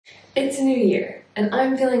It's a new year, and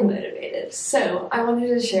I'm feeling motivated, so I wanted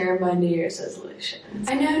to share my New Year's resolutions.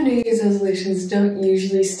 I know New Year's resolutions don't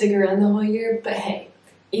usually stick around the whole year, but hey,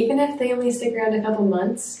 even if they only stick around a couple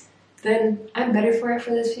months, then I'm better for it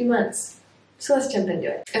for those few months. So let's jump into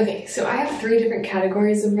it. Okay, so I have 3 different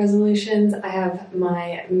categories of resolutions. I have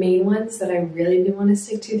my main ones that I really do want to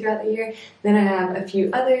stick to throughout the year. Then I have a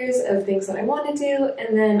few others of things that I want to do,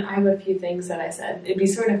 and then I have a few things that I said it'd be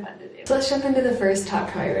sort of fun to do. So let's jump into the first top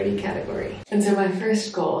priority category. And so my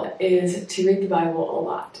first goal is to read the Bible a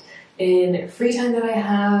lot. In free time that I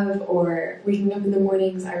have, or waking up in the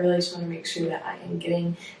mornings, I really just want to make sure that I am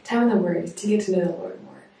getting time in the Word to get to know the Lord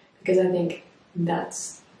more, because I think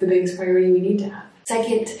that's the biggest priority we need to have.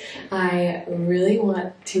 Second, I really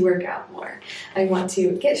want to work out more. I want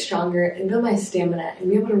to get stronger and build my stamina and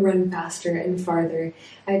be able to run faster and farther.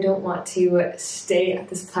 I don't want to stay at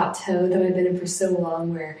this plateau that I've been in for so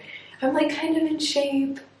long where I'm like kind of in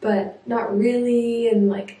shape, but not really, and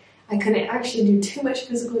like I couldn't actually do too much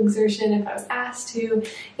physical exertion if I was asked to.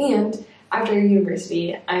 And after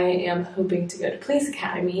university, I am hoping to go to police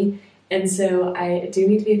academy. And so I do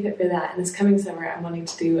need to be fit for that. And this coming summer, I'm wanting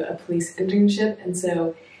to do a police internship. And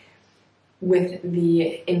so with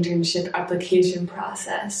the internship application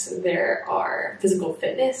process, there are physical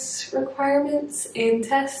fitness requirements and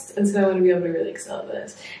tests. And so I want to be able to really excel at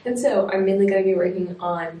those. And so I'm mainly going to be working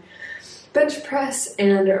on bench press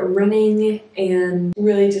and running and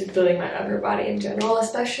really just building my upper body in general,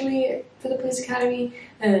 especially for the police academy.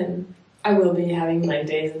 I will be having leg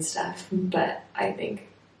days and stuff, but I think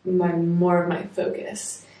more of my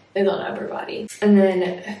focus is on upper body. And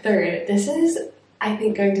then third, this is, I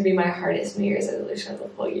think, going to be my hardest New Year's resolution of the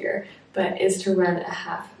whole year, but is to run a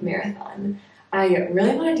half marathon. I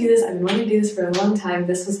really want to do this. I've been wanting to do this for a long time.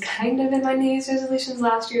 This was kind of in my New Year's resolutions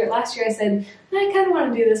last year. Last year I said, I kind of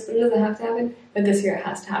want to do this, but it doesn't have to happen. But this year it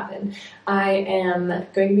has to happen. I am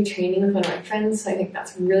going to be training with one of my friends, so I think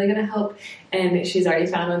that's really going to help. And she's already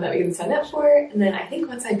found one that we can sign up for. And then I think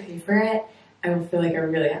once I pay for it, I will feel like I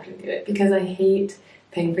really have to do it, because I hate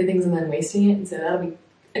paying for things and then wasting it, and so that'll be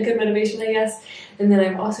a good motivation, I guess. And then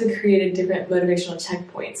I've also created different motivational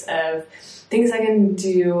checkpoints of things I can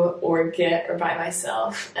do or get or buy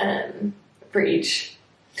myself for each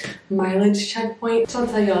mileage checkpoint. So I'll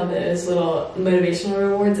tell you all those little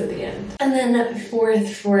motivational rewards at the end. And then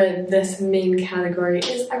fourth for this main category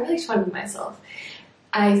is I really just want to be myself.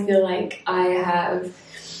 I feel like I have,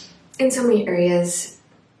 in so many areas,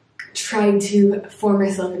 tried to form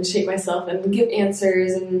myself and shape myself and give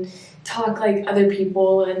answers and talk like other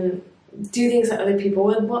people and do things that other people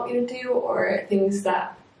would want me to do, or things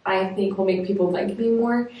that I think will make people like me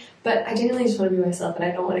more. But I genuinely just want to be myself, and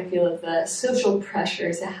I don't want to feel the social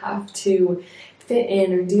pressure to have to fit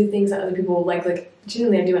in or do things that other people will like. Like,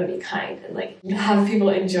 genuinely, I do want to be kind and like have people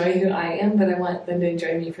enjoy who I am, but I want them to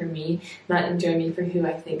enjoy me for me, not enjoy me for who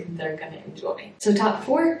I think they're going to enjoy. So top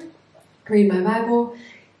 4, read my Bible,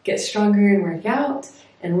 get stronger and work out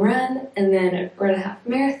and run, and then run a half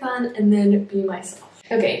marathon, and then be myself.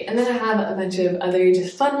 Okay, and then I have a bunch of other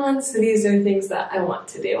just fun ones. So these are things that I want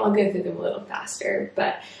to do. I'll go through them a little faster,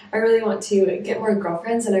 but I really want to get more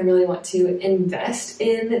girlfriends, and I really want to invest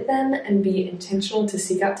in them and be intentional to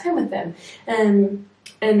seek out time with them, and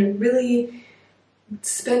really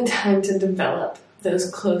spend time to develop those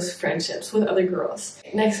close friendships with other girls.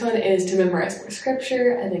 Next one is to memorize more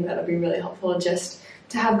scripture. I think that'll be really helpful just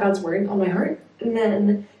to have God's word on my heart. And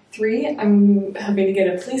then 3, I'm hoping to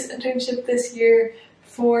get a police internship this year.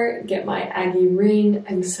 4, get my Aggie ring.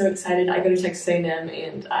 I'm so excited. I go to Texas A&M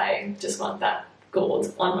and I just want that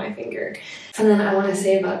gold on my finger. And then I want to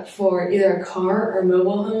save up for either a car or a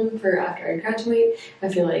mobile home for after I graduate. I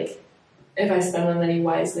feel like if I spend my money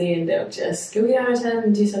wisely and don't just go out of town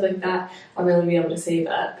and do stuff like that, I'll really be able to save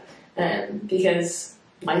up, because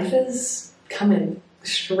life is coming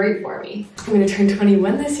straight for me. I'm going to turn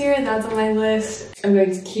 21 this year, that's on my list. I'm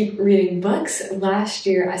going to keep reading books. Last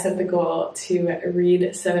year I set the goal to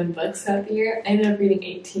read 7 books throughout the year. I ended up reading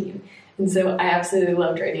 18, and so I absolutely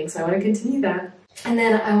loved reading, so I want to continue that. And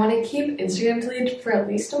then I want to keep Instagram deleted for at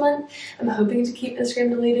least a month. I'm hoping to keep Instagram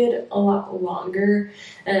deleted a lot longer,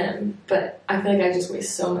 but I feel like I just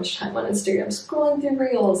waste so much time on Instagram scrolling through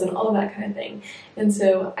reels and all of that kind of thing. And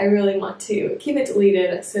so I really want to keep it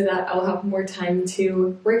deleted so that I'll have more time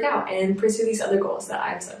to work out and pursue these other goals that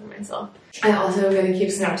I've set for myself. I also am going to keep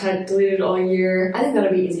Snapchat deleted all year. I think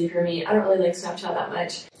that'll be easy for me. I don't really like Snapchat that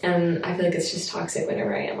much, and I feel like it's just toxic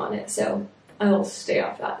whenever I am on it, so I'll stay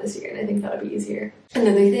off that this year, and I think that'll be easier.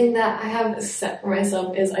 Another thing that I have set for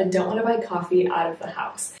myself is I don't want to buy coffee out of the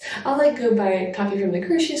house. I'll like go buy coffee from the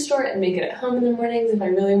grocery store and make it at home in the mornings if I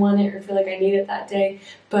really want it or feel like I need it that day,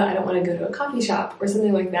 but I don't want to go to a coffee shop or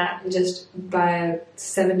something like that and just buy a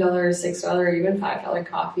 $7, $6, or even $5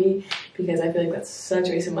 coffee, because I feel like that's such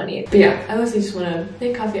a waste of money. But yeah, I mostly just want to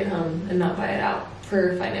make coffee at home and not buy it out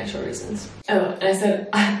for financial reasons. Oh, and I said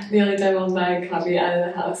the only time I'll buy coffee out of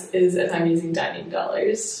the house is if I'm using dining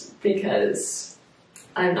dollars, because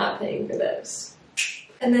I'm not paying for those.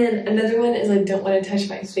 And then another one is I don't want to touch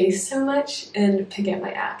my face so much and pick at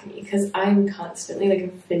my acne, because I'm constantly like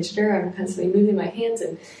a fidgeter. I'm constantly moving my hands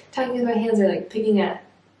and talking with my hands, or like picking at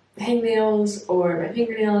hangnails or my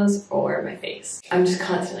fingernails or my face. I'm just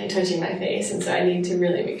constantly touching my face, and so I need to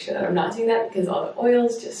really make sure that I'm not doing that, because all the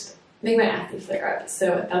oils just make my acne flare up.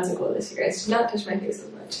 So that's a goal this year, guys, to not touch my face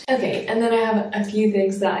as much. Okay, and then I have a few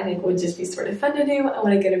things that I think would just be sort of fun to do. I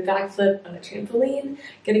want to get a backflip on a trampoline,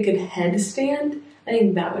 get a good headstand. I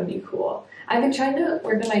think that would be cool. I've been trying to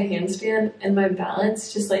work on my handstand and my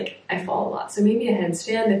balance, just like I fall a lot. So maybe a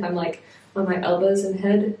headstand if I'm like on my elbows and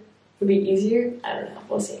head would be easier. I don't know,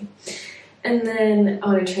 we'll see. And then I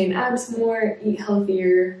want to train abs more, eat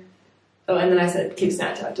healthier. Oh, and then I said keep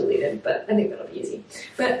Snapchat deleted, but I think that'll be easy.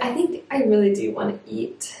 But I think I really do want to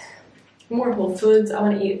eat more whole foods. I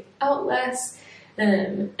want to eat out less,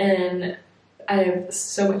 and I have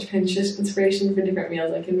so much Pinterest inspiration for different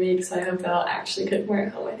meals I can make, so I hope that I'll actually cook more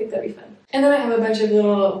at home. I think that'd be fun. And then I have a bunch of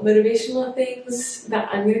little motivational things that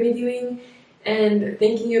I'm going to be doing and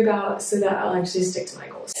thinking about so that I'll actually stick to my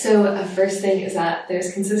goals. So the first thing is that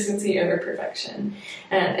there's consistency over perfection.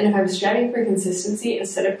 And if I'm striving for consistency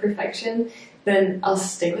instead of perfection, then I'll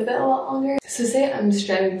stick with it a lot longer. So say I'm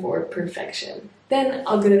striving for perfection. Then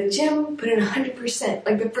I'll go to the gym, put in 100%,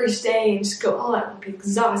 like the first day, and just go all out. I'll be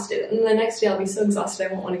exhausted. And then the next day I'll be so exhausted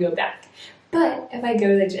I won't want to go back. But if I go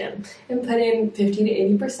to the gym and put in 50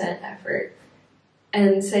 to 80% effort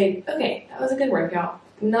and say, okay, that was a good workout.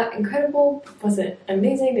 Not incredible, wasn't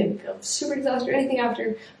amazing, didn't feel super exhausted or anything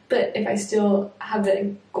after, but if I still have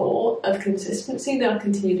the goal of consistency, then I'll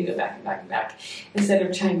continue to go back and back and back instead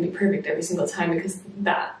of trying to be perfect every single time, because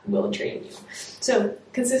that will drain you. So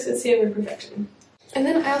consistency over perfection. And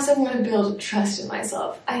then I also want to build trust in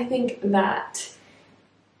myself. I think that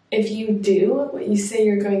if you do what you say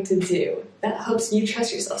you're going to do, that helps you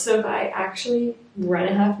trust yourself. So if I actually run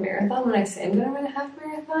a half marathon when I say I'm going to run a half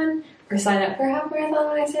marathon, or sign up for a half marathon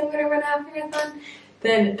when I say I'm going to run a half marathon,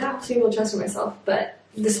 then that helps me build trust in myself. But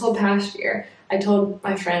this whole past year, I told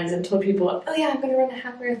my friends and told people, oh yeah, I'm going to run a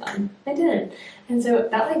half marathon. I didn't. And so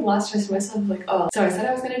that like lost trust in myself. Like, oh, so I said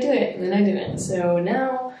I was going to do it, and then I didn't. So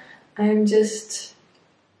now I'm just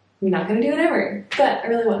not going to do it ever. But I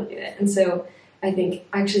really want to do it. And so I think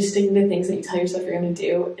actually sticking to things that you tell yourself you're going to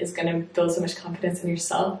do is going to build so much confidence in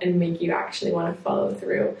yourself and make you actually want to follow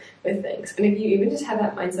through with things. And if you even just have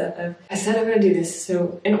that mindset of, I said I'm going to do this,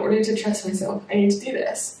 so in order to trust myself, I need to do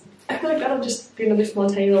this. I feel like that'll just be another small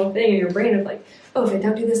tiny little thing in your brain of like, oh, if I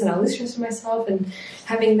don't do this, then I'll lose trust in myself. And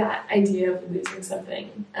having that idea of losing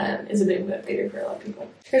something is a big motivator for a lot of people.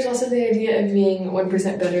 There's also the idea of being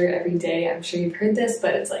 1% better every day. I'm sure you've heard this,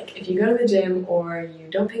 but it's like if you go to the gym or you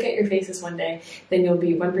don't pick at your faces one day, then you'll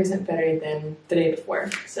be 1% better than the day before.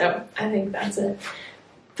 So I think that's a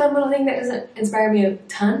fun little thing that doesn't inspire me a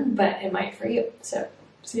ton, but it might for you. So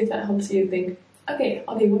see if that helps you think, okay,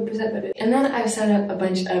 I'll be 1% better. And then I've set up a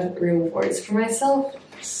bunch of rewards for myself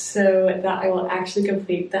so that I will actually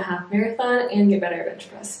complete the half marathon and get better at bench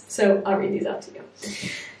press. So I'll read these out to you.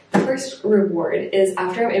 The first reward is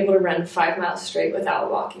after I'm able to run 5 miles straight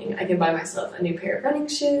without walking, I can buy myself a new pair of running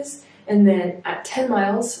shoes. And then at 10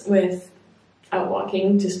 miles without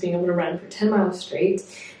walking, just being able to run for 10 miles straight,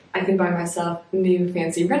 I can buy myself new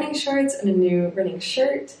fancy running shorts and a new running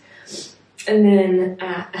shirt. And then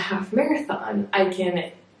at a half marathon, I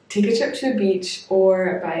can take a trip to a beach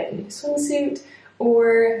or buy a new swimsuit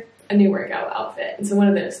or a new workout outfit. And so one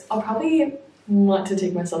of those, I'll probably want to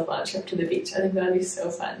take myself on a trip to the beach. I think that'd be so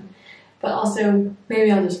fun. But also,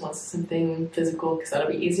 maybe I'll just want something physical because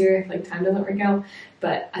that'll be easier if like time doesn't work out.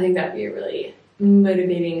 But I think that'd be a really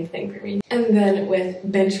motivating thing for me. And then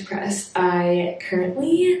with bench press, I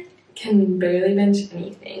currently can barely bench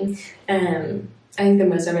anything. I think the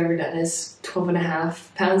most I've ever done is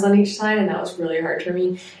 12.5 pounds on each side, and that was really hard for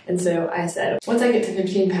me. And so I said, once I get to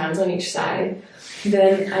 15 pounds on each side,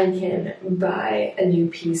 then I can buy a new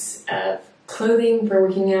piece of clothing for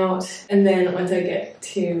working out. And then once I get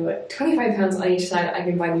to 25 pounds on each side, I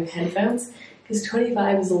can buy new headphones, because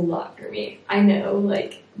 25 is a lot for me. I know,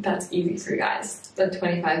 like, that's easy for guys. The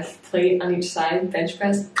 25 plate on each side, bench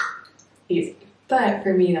press, easy. But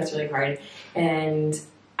for me, that's really hard. And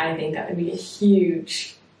I think that would be a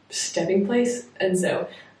huge stepping place. And so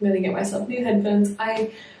I'm gonna get myself new headphones.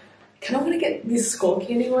 I kind of want to get these skull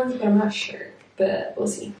candy ones, but I'm not sure. But we'll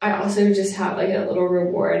see. I also just have like a little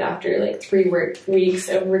reward after like 3 weeks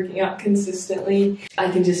of working out consistently. I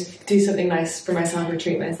can just do something nice for myself or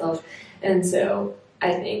treat myself. And so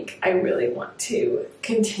I think I really want to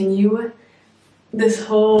continue this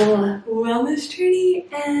whole wellness journey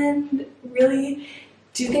and really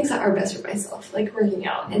do things that are best for myself, like working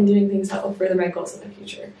out and doing things that will further my goals in the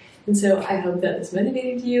future. And so I hope that this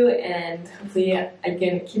motivated you, and hopefully I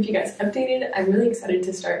can keep you guys updated. I'm really excited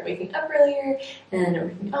to start waking up earlier and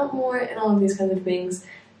working out more and all of these kinds of things.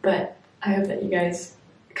 But I hope that you guys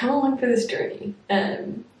come along for this journey.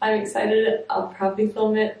 I'm excited. I'll probably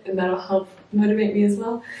film it, and that'll help motivate me as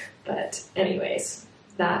well. But anyways,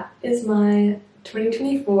 that is my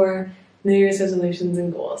 2024 New Year's resolutions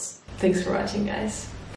and goals. Thanks for watching, guys.